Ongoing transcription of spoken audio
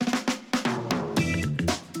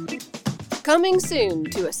Coming soon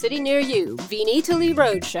to a city near you, Vinitaly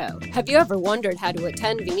Roadshow. Have you ever wondered how to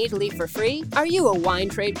attend Vinitaly for free? Are you a wine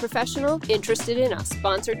trade professional interested in a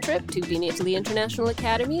sponsored trip to Vinitaly International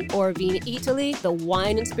Academy or Vinitaly, the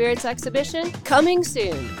Wine and Spirits Exhibition? Coming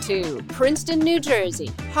soon to Princeton, New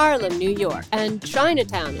Jersey, Harlem, New York, and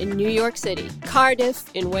Chinatown in New York City,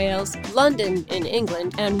 Cardiff in Wales, London in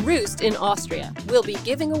England, and Roost in Austria. We'll be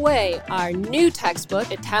giving away our new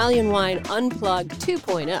textbook, Italian Wine Unplugged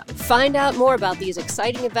 2.0. Find out more about these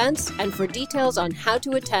exciting events, and for details on how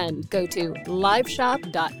to attend, go to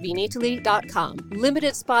liveshop.vinitaly.com.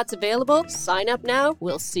 Limited spots available. Sign up now.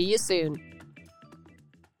 We'll see you soon.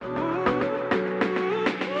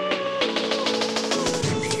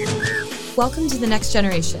 Welcome to The Next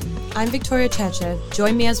Generation. I'm Victoria Cheche.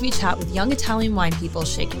 Join me as we chat with young Italian wine people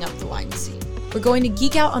shaking up the wine scene. We're going to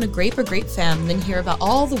geek out on a grape or grape fam, then hear about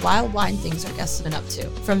all the wild wine things our guests have been up to,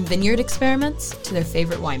 from vineyard experiments to their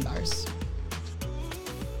favorite wine bars.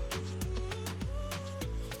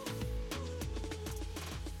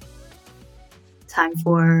 Time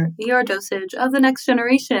for your dosage of The Next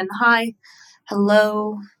Generation. Hi.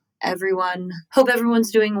 Hello, everyone. Hope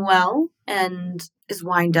everyone's doing well and is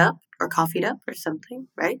wined up or coffeed up or something,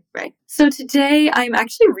 right? So today I'm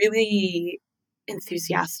actually really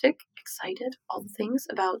enthusiastic, excited, all the things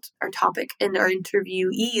about our topic and our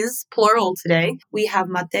interviewees, plural today. We have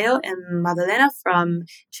Matteo and Maddalena from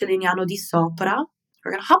Cilignano di Sopra.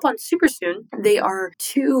 We're going to hop on super soon. They are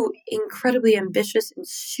two incredibly ambitious and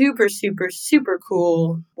super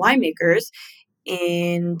cool winemakers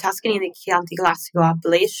in Tuscany and the Chianti Classico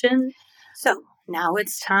appellation. So now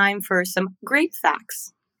it's time for some grape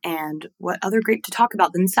facts. And what other grape to talk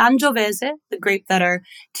about than Sangiovese, the grape that our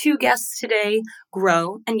two guests today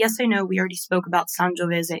grow. And yes, I know we already spoke about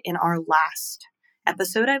Sangiovese in our last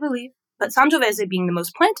episode, I believe. But Sangiovese, being the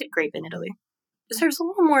most planted grape in Italy, deserves a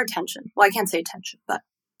little more attention. Well, I can't say attention, but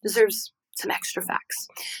deserves some extra facts.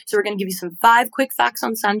 So we're going to give you 5 quick facts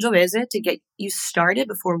on Sangiovese to get you started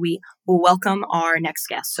before we welcome our next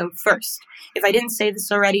guest. So first, if I didn't say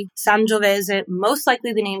this already, Sangiovese, most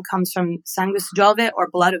likely the name comes from Sanguis Jove, or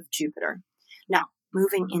blood of Jupiter. Now,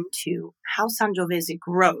 moving into how Sangiovese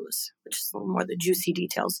grows, which is a little more the juicy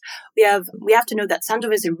details, we have to know that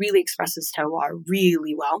Sangiovese really expresses terroir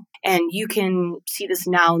really well. And you can see this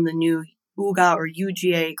now in the new UGA or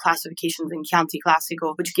UGA classifications in Chianti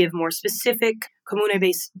Classico, which give more specific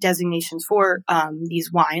comune-based designations for these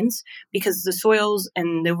wines, because the soils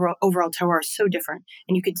and the overall terroir are so different,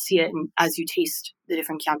 and you could see it as you taste the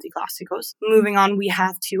different Chianti Classicos. Moving on, we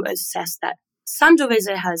have to assess that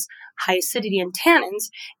Sangiovese has high acidity and tannins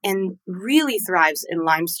and really thrives in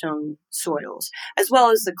limestone soils, as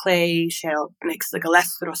well as the clay shale mix, the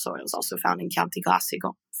Galestro soils, also found in Chianti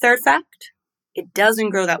Classico. Third fact, it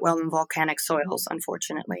doesn't grow that well in volcanic soils,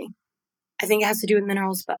 unfortunately. I think it has to do with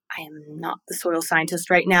minerals, but I am not the soil scientist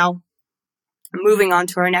right now. Moving on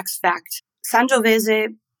to our next fact.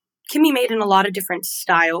 Sangiovese can be made in a lot of different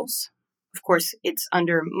styles. Of course, it's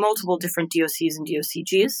under multiple different DOCs and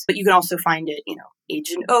DOCGs, but you can also find it,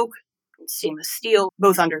 aged in oak, stainless steel,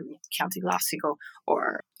 both under Chianti Classico,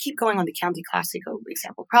 or keep going on the Chianti Classico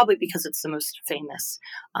example, probably because it's the most famous.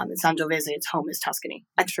 In Sangiovese, its home is Tuscany.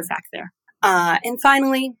 Extra fact there. And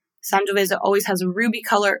finally, Sangiovese always has a ruby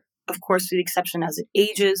color, of course, with the exception as it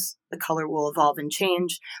ages. The color will evolve and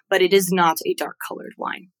change, but it is not a dark-colored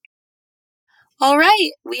wine. All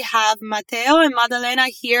right, we have Matteo and Maddalena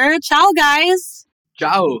here. Ciao, guys.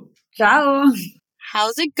 Ciao. Ciao.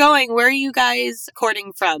 How's it going? Where are you guys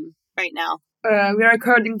recording from right now? We are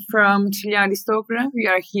recording from Cilignano di Sopra. We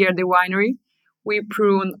are here at the winery. We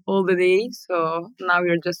prune all the day, so now we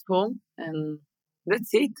are just home, and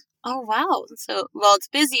that's it. Oh, wow. So, it's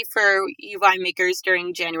busy for you winemakers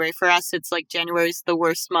during January. For us, it's like January's the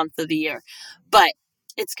worst month of the year. But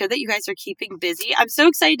it's good that you guys are keeping busy. I'm so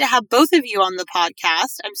excited to have both of you on the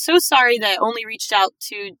podcast. I'm so sorry that I only reached out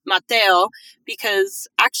to Matteo, because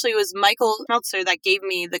actually it was Michael Schmelzer that gave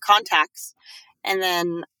me the contacts. And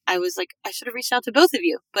then I was like, I should have reached out to both of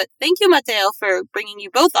you. But thank you, Matteo, for bringing you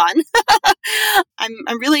both on.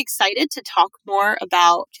 I'm really excited to talk more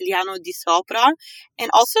about Cilignano di Sopra and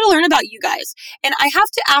also to learn about you guys. And I have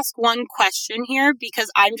to ask one question here because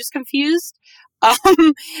I'm just confused.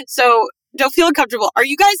 So don't feel uncomfortable. Are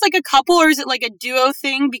you guys like a couple, or is it like a duo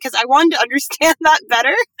thing? Because I wanted to understand that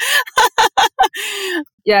better.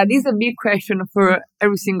 Yeah, this is a big question for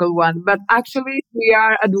every single one. But actually, we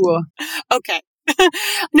are a duo. Okay.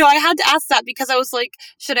 No, I had to ask that because I was like,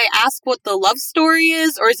 should I ask what the love story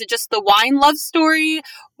is, or is it just the wine love story,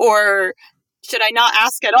 or should I not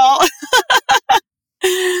ask at all?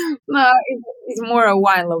 No, it's more a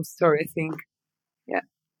wine love story, I think. Yeah.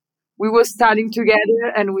 we were studying together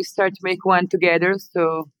and we started to make wine together. So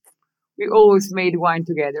we always made wine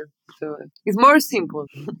together. So it's more simple.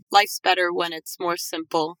 Life's better when it's more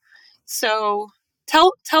simple. So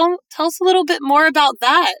tell us a little bit more about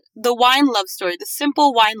that. The wine love story, the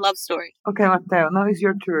simple wine love story. Okay, Matteo, now it's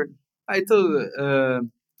your turn. I told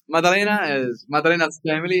Maddalena's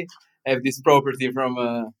family have this property from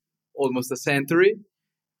almost a century,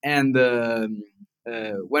 and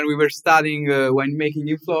when we were studying winemaking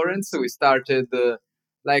in Florence, we started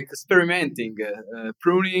like experimenting,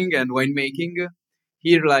 pruning and winemaking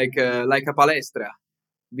here, like a palestra,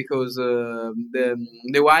 because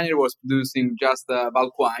the winery was producing just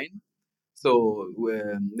bulk wine, so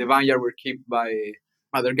the vineyard were kept by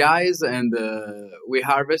other guys, and we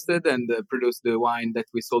harvested and produced the wine that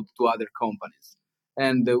we sold to other companies.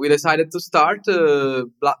 And we decided to start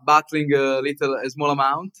bottling a small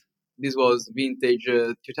amount. This was vintage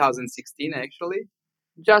 2016, actually.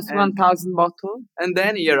 Just And- 1,000 bottles. And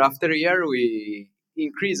then year after year, we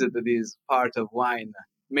increased this part of wine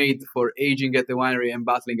made for aging at the winery and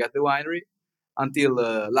bottling at the winery until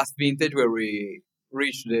last vintage, where we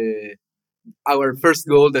reached our first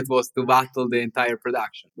goal, that was to bottle the entire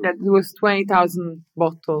production. That was 20,000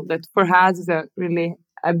 bottles. That for us is really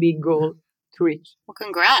a big goal to reach. Well,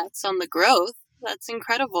 congrats on the growth. That's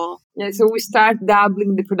incredible. Yeah, so we start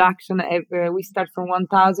doubling the production. We start from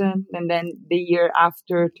 1,000, and then the year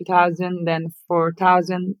after 2,000, then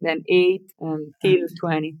 4,000, then 8, and till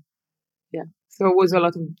 20. Yeah, so it was a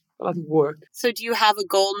lot of work. So do you have a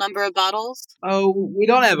goal number of bottles? Oh, we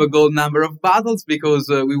don't have a goal number of bottles because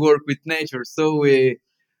we work with nature. So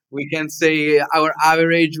we can say our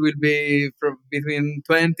average will be from between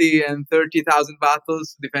 20 and 30,000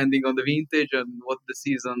 bottles, depending on the vintage and what the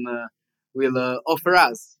season will offer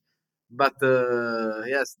us. But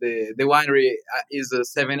yes, the winery is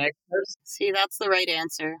 7 hectares. See, that's the right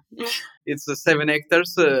answer. It's 7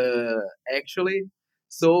 hectares actually.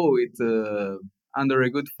 So it's under a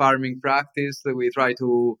good farming practice. We try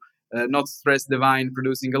to not stress the vine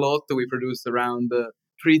producing a lot. We produce around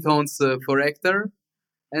 3 tons per hectare.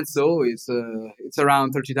 And so it's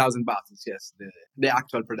around 30,000 bottles. Yes, the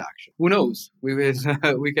actual production. Who knows? We will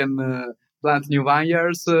we can plant new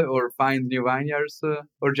vineyards or find new vineyards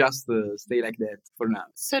or just stay like that for now.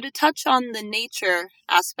 So to touch on the nature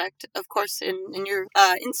aspect, of course, in your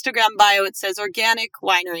Instagram bio, it says organic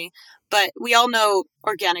winery, but we all know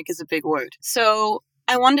organic is a big word. So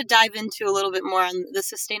I wanted to dive into a little bit more on the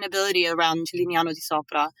sustainability around Lignano di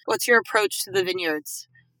Sopra. What's your approach to the vineyards?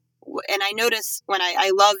 And I noticed when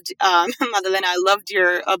I loved, Maddalena, I loved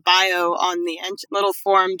your bio on the little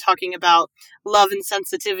forum talking about love and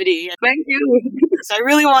sensitivity. Thank you. So I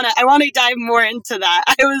really want to dive more into that.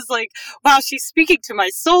 I was like, wow, she's speaking to my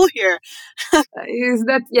soul here. Is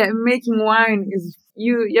that, making wine is,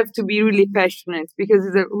 you have to be really passionate because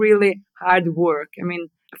it's a really hard work. I mean,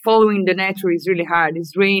 following the nature is really hard.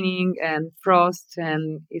 It's raining and frost,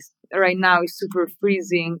 and right now it's super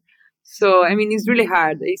freezing. So, I mean, it's really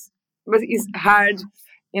hard. But it's hard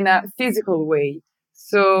in a physical way.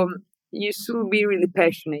 So you should be really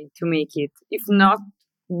passionate to make it. If not,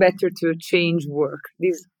 better to change work.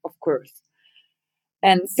 This, of course.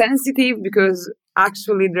 And sensitive because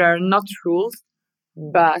actually there are not rules,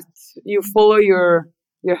 but you follow your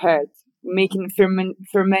head. Making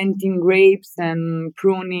fermenting grapes and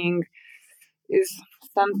pruning is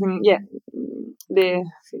something, the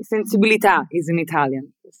sensibilità is in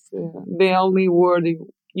Italian. It's the only word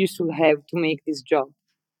you should have to make this job,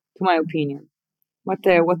 to my opinion.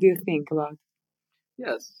 Matteo, what do you think about?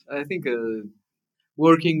 Yes, I think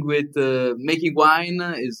working with making wine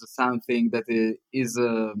is something that is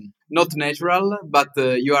not natural, but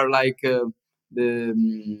you are like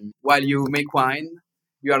while you make wine,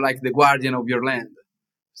 you are like the guardian of your land.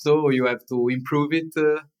 So you have to improve it,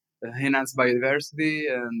 enhance biodiversity,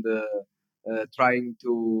 and trying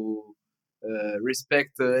to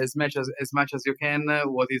respect as much as you can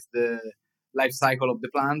what is the life cycle of the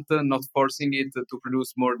plant, not forcing it to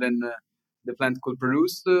produce more than the plant could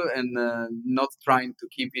produce, and not trying to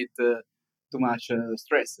keep it too much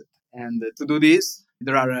stressed. And to do this,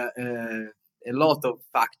 there are a lot of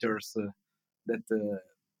factors that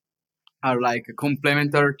are like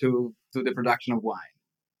complementary to the production of wine.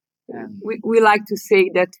 And We like to say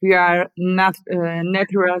that we are not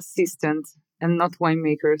natural assistants and not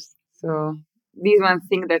winemakers. So this one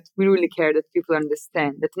thing that we really care that people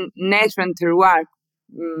understand, that nature and terroir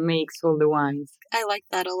makes all the wines. I like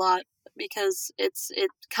that a lot because it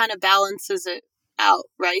kind of balances it out,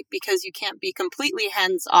 right? Because you can't be completely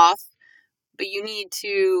hands off, but you need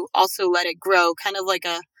to also let it grow, kind of like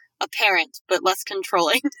a apparent but less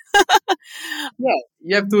controlling. Yeah,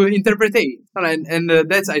 you have to interpret it, and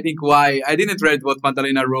that's I think why I didn't read what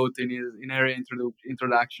Maddalena wrote in her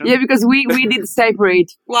introduction. Yeah, because we did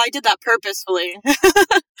separate. Well, I did that purposefully.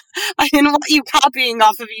 I didn't want you copying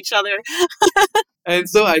off of each other. And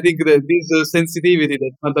so I think that this sensitivity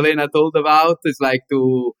that Maddalena told about is like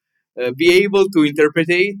to be able to interpret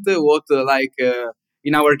what,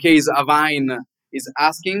 in our case, a vine is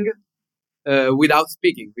asking without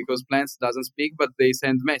speaking, because plants doesn't speak, but they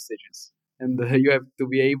send messages. And you have to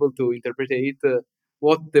be able to interpret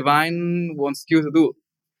what the vine wants you to do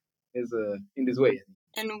is in this way.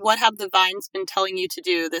 And what have the vines been telling you to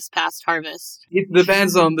do this past harvest? It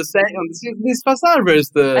depends on this past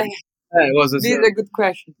harvest. This is a good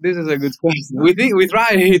question. This is a good question. We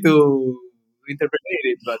try to interpret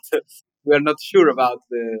it, but we are not sure about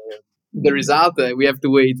the result. We have to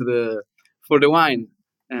wait for the wine.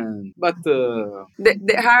 The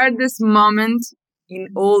hardest moment in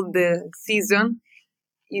all the season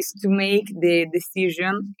is to make the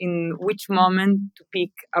decision in which moment to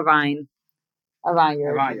pick a vineyard.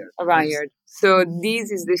 So this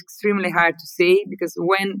is extremely hard to say, because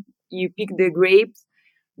when you pick the grapes,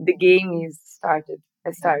 the game is started.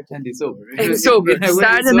 And it's over. It's over.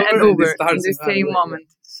 Started and over in the same way. moment.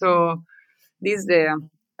 So this is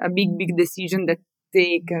a big decision that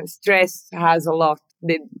stress has a lot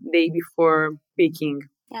the day before picking.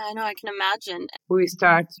 Yeah, I know, I can imagine. We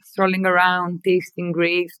start strolling around, tasting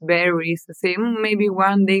grapes, berries, say maybe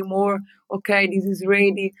one day more. Okay, this is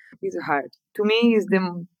ready. It's hard. To me, it's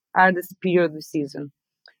the hardest period of the season.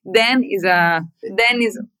 Then is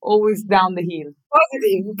always down the hill.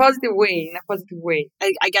 In a positive way.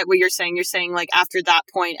 I get what you're saying. You're saying like after that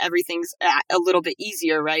point, everything's a little bit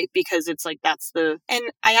easier, right? Because it's like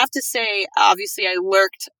and I have to say, obviously I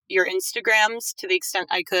lurked your Instagrams to the extent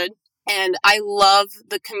I could. And I love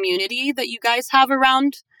the community that you guys have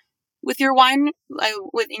around with your wine,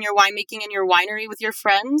 in your winemaking and your winery with your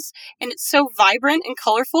friends. And it's so vibrant and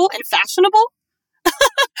colorful and fashionable.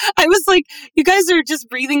 I was like, you guys are just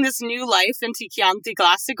breathing this new life into Chianti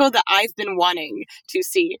Classico that I've been wanting to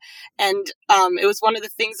see. And it was one of the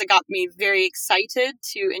things that got me very excited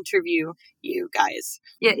to interview you guys.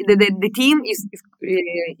 Yeah, the team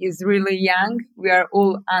is really young. We are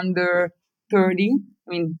all under 30.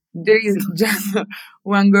 I mean, there is just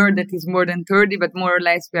one girl that is more than 30, but more or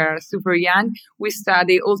less we are super young. We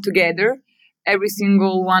study all together. Every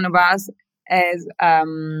single one of us is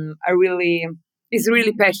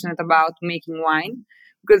really passionate about making wine,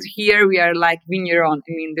 because here we are like vigneron.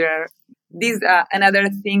 I mean, this another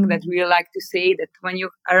thing that we like to say, that when you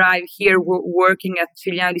arrive here working at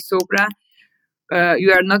Cigliano di Sopra,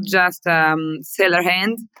 you are not just cellar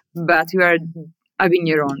hand, but you are a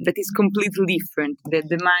vigneron. That is completely different.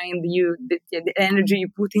 The mind, the energy you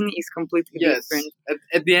put in is completely different.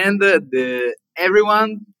 At the end,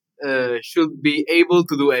 everyone should be able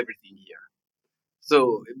to do everything here.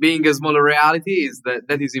 So being a smaller reality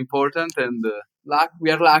that is important, and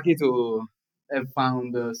we are lucky to have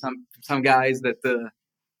found some guys that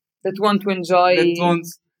want to enjoy, that want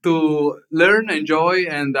to learn, enjoy,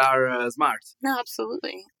 and are smart. No,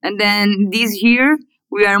 absolutely. And then this year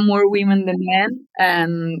we are more women than men,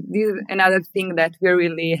 and this is another thing that we're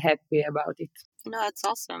really happy about it. No, that's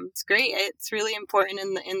awesome. It's great. It's really important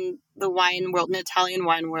in the wine world, in the Italian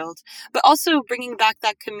wine world, but also bringing back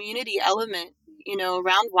that community element,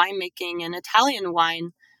 around winemaking and Italian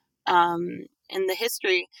wine, in the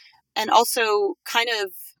history, and also kind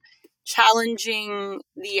of challenging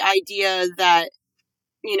the idea that,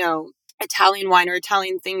 Italian wine or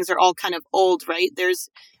Italian things are all kind of old, right? There's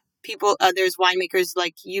there's winemakers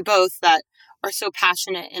like you both that are so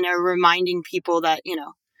passionate and are reminding people that,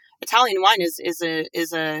 Italian wine is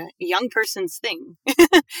a young person's thing,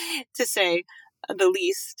 to say the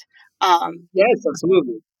least. Yes,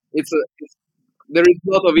 absolutely. There is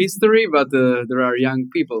a lot of history, but there are young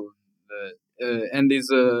people, and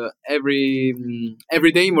is every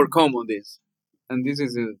day more common. And this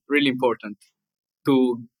is really important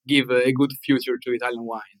to give a good future to Italian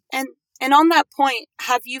wine. And on that point,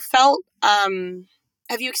 have you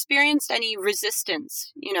experienced any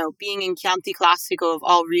resistance, being in Chianti Classico of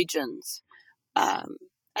all regions,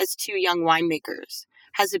 as two young winemakers?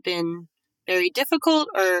 Has it been very difficult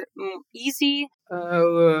or easy?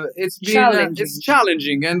 It's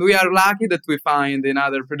challenging, and we are lucky that we find in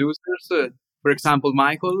other producers, for example,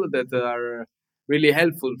 Michael, that are really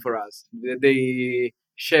helpful for us. They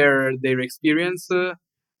share their experience,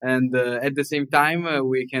 and at the same time,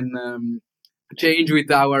 we can change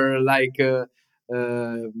with our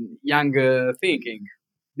young thinking.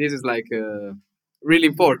 This is really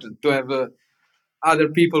important to have other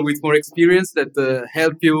people with more experience that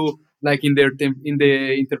help you, like in in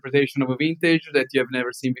the interpretation of a vintage that you have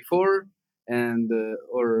never seen before, and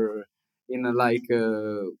or in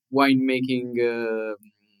winemaking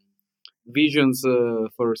visions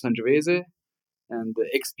for Sangiovese, and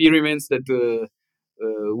experiments that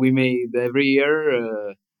we made every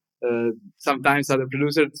year. Sometimes other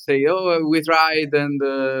producers say, "Oh, we tried and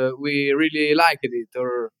we really liked it,"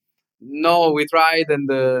 or "No, we tried and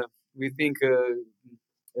we think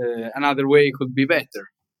another way could be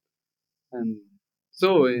better." And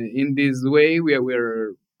so, in this way,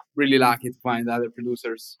 we're really lucky to find other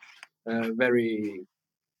producers very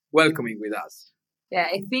welcoming with us. Yeah,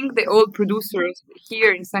 I think the old producers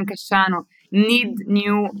here in San Casciano need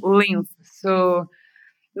new lymph. So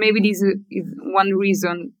maybe this is one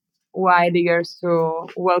reason why they are so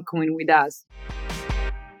welcoming with us.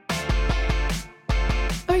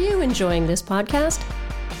 Are you enjoying this podcast?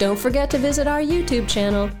 Don't forget to visit our YouTube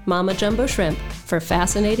channel, Mama Jumbo Shrimp, for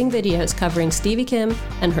fascinating videos covering Stevie Kim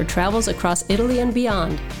and her travels across Italy and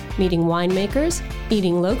beyond, meeting winemakers,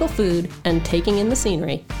 eating local food, and taking in the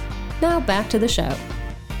scenery. Now back to the show.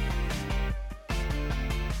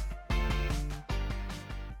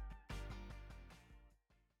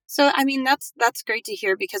 So, I mean, that's great to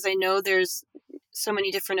hear, because I know there's so many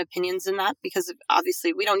different opinions in that, because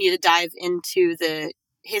obviously we don't need to dive into the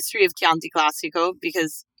history of Chianti Classico,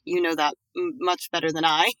 because you know that much better than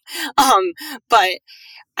I. But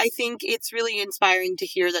I think it's really inspiring to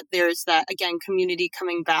hear that there's that, again, community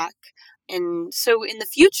coming back. And so in the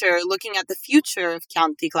future, looking at the future of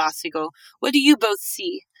Chianti Classico, what do you both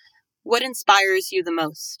see? What inspires you the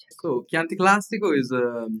most? So Chianti Classico is,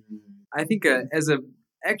 I think,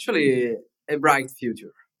 actually a bright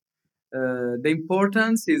future. The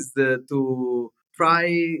importance is to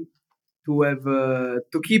try to have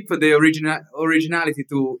to keep the originality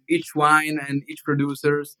to each wine and each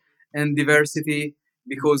producers, and diversity,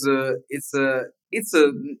 because it's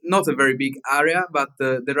not a very big area, but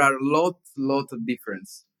there are lot of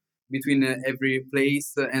difference between every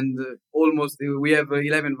place, and almost we have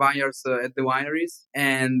 11 vineyards at the wineries,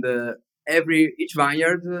 and each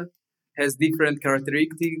vineyard has different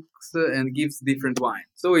characteristics and gives different wine.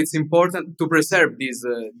 So it's important to preserve this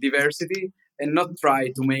diversity and not try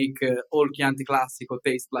to make all Chianti Classico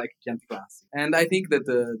taste like Chianti Classico. And I think that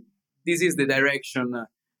this is the direction,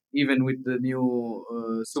 even with the new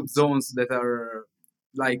subzones that are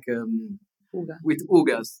like with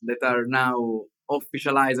UGAs that are now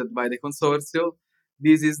officialized by the consortio.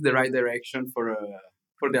 This is the right direction for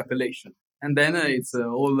the appellation. And then it's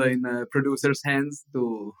all in producers' hands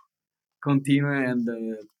to continue and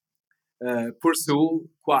pursue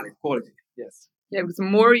quality. Yes. Yeah, because the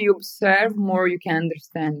more you observe, more you can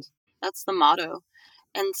understand. That's the motto.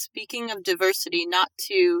 And speaking of diversity, not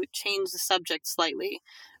to change the subject slightly,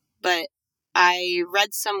 but I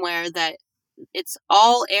read somewhere that it's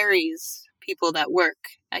all Aries people that work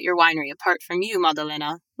at your winery, apart from you,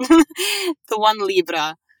 Maddalena, the one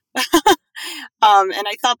Libra. And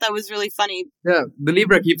I thought that was really funny. Yeah, the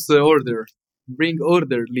Libra keeps order. Bring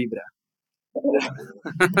order, Libra.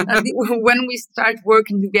 When we start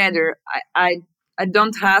working together, I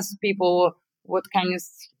don't ask people what kind of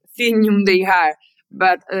signium they are,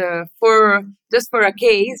 but for a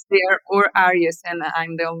case, they are all Aries, and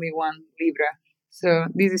I'm the only one Libra. So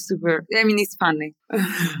this is super. I mean, it's funny.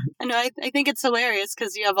 I know. I think it's hilarious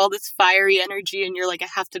because you have all this fiery energy, and you're like, I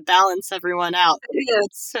have to balance everyone out. Yeah.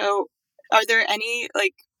 So, are there any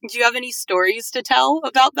do you have any stories to tell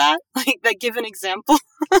about that? Like, that give an example?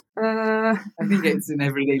 I think it's in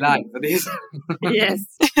everyday life. Yes.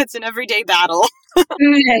 It's an everyday battle.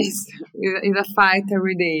 Yes. It's a fight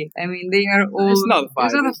every day. I mean, they are all... It's not a fight.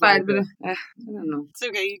 It's not a fight, but I don't know. It's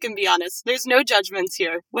okay. You can be honest. There's no judgments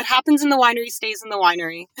here. What happens in the winery stays in the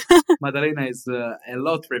winery. Maddalena is a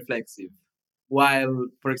lot reflexive. While,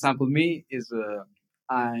 for example, me is...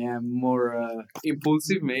 I am more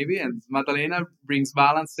impulsive, maybe, and Maddalena brings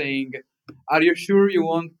balance, saying, "Are you sure you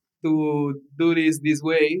want to do this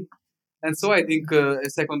way?" And so I think a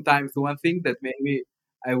second time to one thing that maybe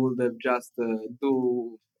I would have just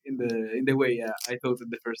do in the way I thought it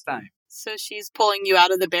the first time. So she's pulling you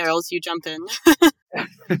out of the barrels, you jump in.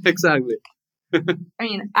 Exactly. I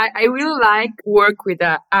mean, I really like work with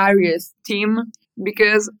the Aries team,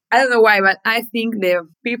 because I don't know why, but I think the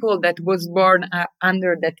people that was born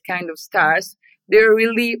under that kind of stars, they're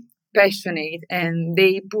really passionate, and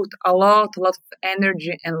they put a lot of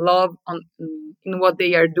energy and love in what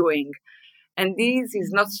they are doing. And this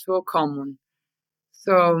is not so common.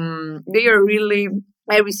 So they are really,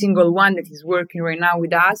 every single one that is working right now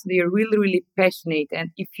with us, they are really, really passionate.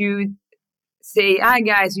 And if you say, "Hi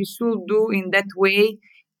guys, you should do in that way,"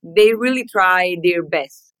 they really try their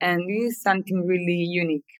best, and this is something really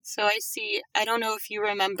unique. So I see, I don't know if you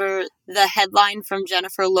remember the headline from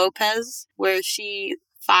Jennifer Lopez where she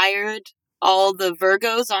fired all the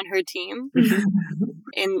Virgos on her team,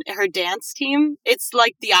 in her dance team. It's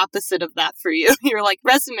like the opposite of that for you. You're like,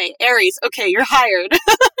 resume, Aries, okay, you're hired.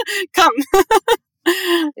 Come.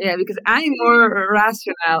 Yeah, because I'm more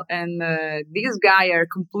rational, and these guys are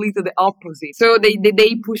completely the opposite. So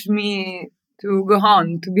they push me to go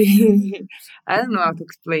on to be. I don't know how to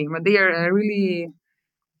explain, but they are really.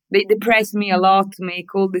 They press me a lot to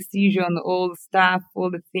make all decision, all the stuff,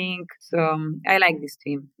 all the thing. So I like this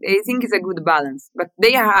team. I think it's a good balance, but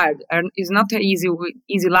they are hard. And it's not an easy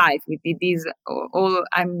life. It is all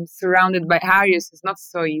I'm surrounded by Aries. It's not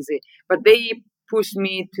so easy, but they push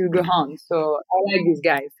me to go on. So I like these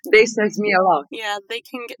guys. They stress me a lot. Yeah, they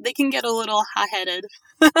can get a little hot-headed.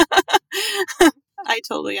 I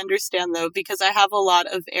totally understand though, because I have a lot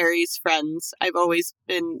of Aries friends. I've always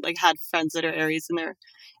been like had friends that are Aries, and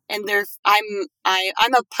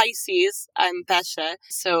I'm a Pisces. I'm Pesce,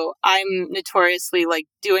 so I'm notoriously like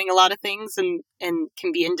doing a lot of things and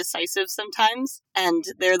can be indecisive sometimes. And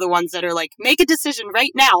they're the ones that are like, make a decision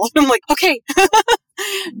right now. And I'm like, okay.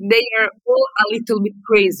 They are all a little bit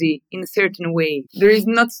crazy in a certain way. There is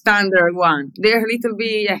not standard one. They're a little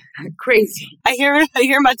bit crazy. I hear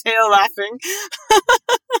Matteo laughing.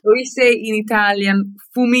 We say in Italian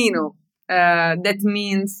fumino. That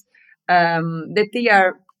means that they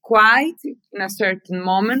are quiet in a certain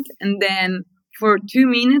moment, and then for 2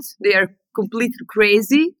 minutes they are completely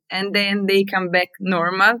crazy, and then they come back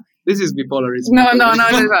normal. This is bipolarism. No.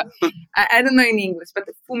 I don't know in English, but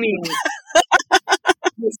fumino.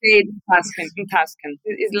 We say it in Tuscan.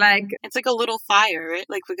 It's like a little fire, right?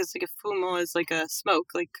 Like, because like a fumo is like a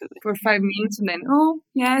smoke, like for 5 minutes, and then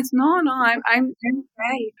I'm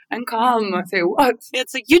okay, I'm calm. I say what?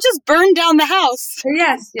 It's like you just burned down the house.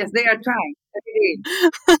 Yes, they are trying.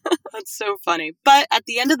 That's so funny. But at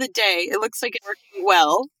the end of the day, it looks like it's working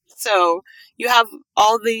well. So you have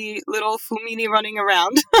all the little fumini running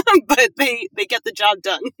around, but they get the job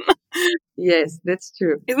done. Yes, that's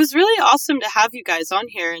true. It was really awesome to have you guys on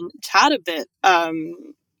here and chat a bit.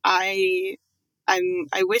 I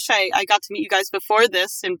wish I got to meet you guys before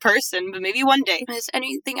this in person, but maybe one day. Is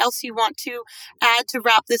anything else you want to add to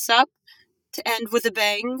wrap this up? To end with a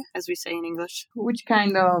bang, as we say in English. Which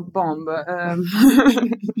kind of bomb?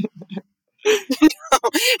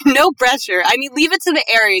 No pressure. I mean, leave it to the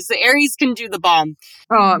Aries. The Aries can do the bomb.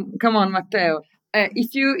 Oh, come on, Matteo.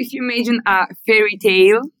 If you imagine a fairy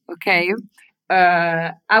tale, okay,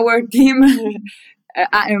 our team,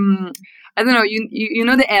 I don't know. You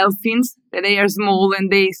know the elfins. They are small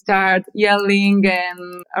and they start yelling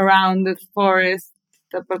and around the forest.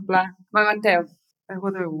 Blah blah blah. But Matteo.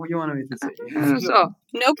 What do you want me to say? So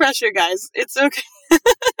no pressure, guys. It's okay.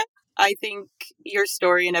 I think your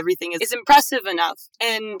story and everything is impressive enough.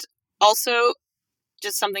 And also,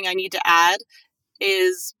 just something I need to add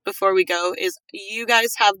is, before we go, is you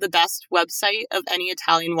guys have the best website of any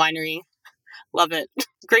Italian winery. Love it.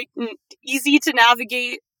 Great and easy to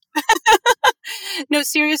navigate. No,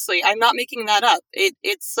 seriously, I'm not making that up.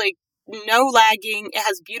 It's like no lagging. It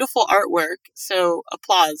has beautiful artwork. So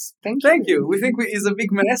applause. Thank you. We think it's a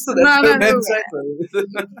big mess. So no.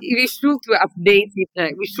 We should update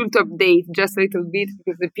it. We should update just a little bit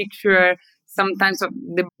because the picture sometimes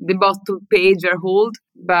the bottle page are old.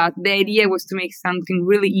 But the idea was to make something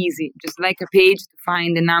really easy, just like a page to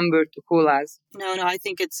find a number to call us. No, I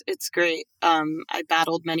think it's great. I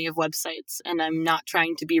battled many of websites, and I'm not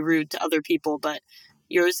trying to be rude to other people, but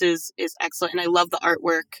yours is excellent, and I love the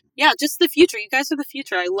artwork. Yeah, just the future. You guys are the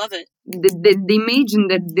future. I love it. The image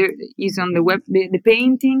that there is on the web, the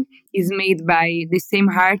painting is made by the same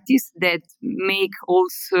artist that make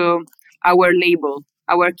also our label,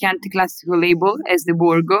 our Chianti Classico label as the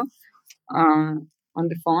Borgo on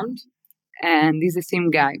the font. And it's the same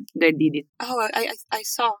guy that did it. Oh, I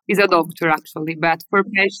saw. He's a doctor, actually, but for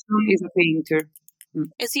passion, he's a painter.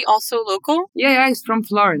 Is he also local? Yeah, he's from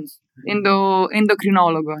Florence.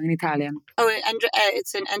 Endocrinologo in Italian. Oh,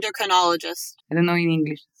 it's an endocrinologist. I don't know in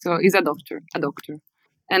English. So he's a doctor.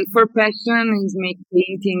 And for passion, he's making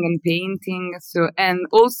painting and painting. So, and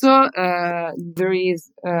also there is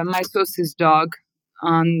my sauce's dog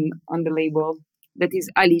on the label. That is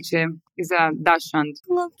Alice. Is a Dachshund.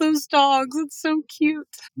 Love those dogs. It's so cute.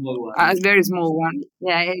 A very small one.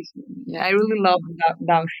 Yeah, I really love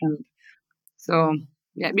Dachshund. So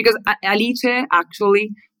yeah, because Alice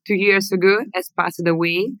actually 2 years ago has passed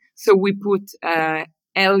away. So we put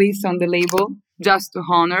Alice on the label just to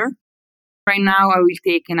honor. Right now, I will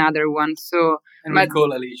take another one. So, And we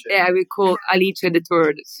call Alice. Yeah, I will call Alice the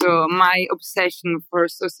third. So my obsession for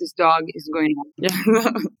sausage dog is going on. Yeah.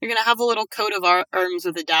 You're going to have a little coat of arms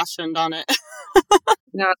with a dachshund on it.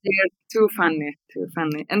 No, they're too funny,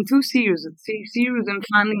 and too serious and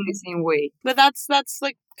funny in the same way. But that's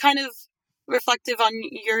like kind of reflective on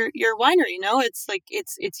your winery, it's like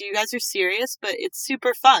it's you guys are serious, but it's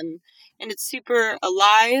super fun and it's super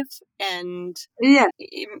alive, and yeah,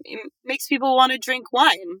 it makes people want to drink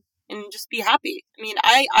wine and just be happy. I mean,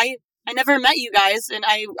 I never met you guys, and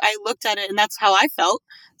I looked at it and that's how I felt.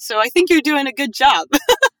 So I think you're doing a good job.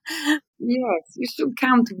 Yes, you should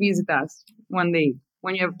come to visit us one day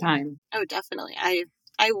when you have time. Oh, definitely. I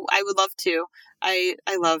would love to. I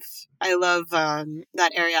love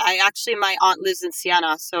that area. My aunt lives in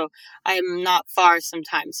Siena, so I'm not far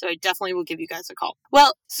sometimes. So I definitely will give you guys a call.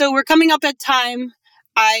 Well, so we're coming up at time.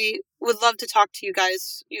 I would love to talk to you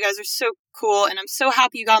guys. You guys are so cool, and I'm so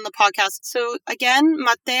happy you got on the podcast. So again,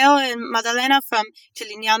 Matteo and Maddalena from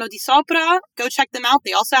Cilignano di Sopra, go check them out.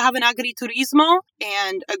 They also have an agriturismo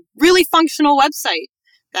and a really functional website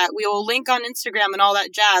that we will link on Instagram and all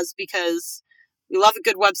that jazz, because we love a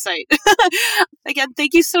good website. Again,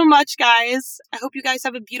 thank you so much, guys. I hope you guys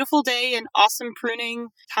have a beautiful day and awesome pruning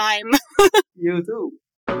time. You too.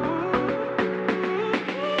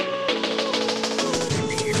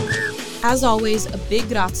 As always, a big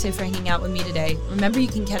grazie for hanging out with me today. Remember, you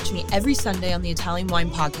can catch me every Sunday on the Italian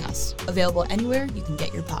Wine Podcast, available anywhere you can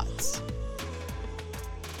get your pods.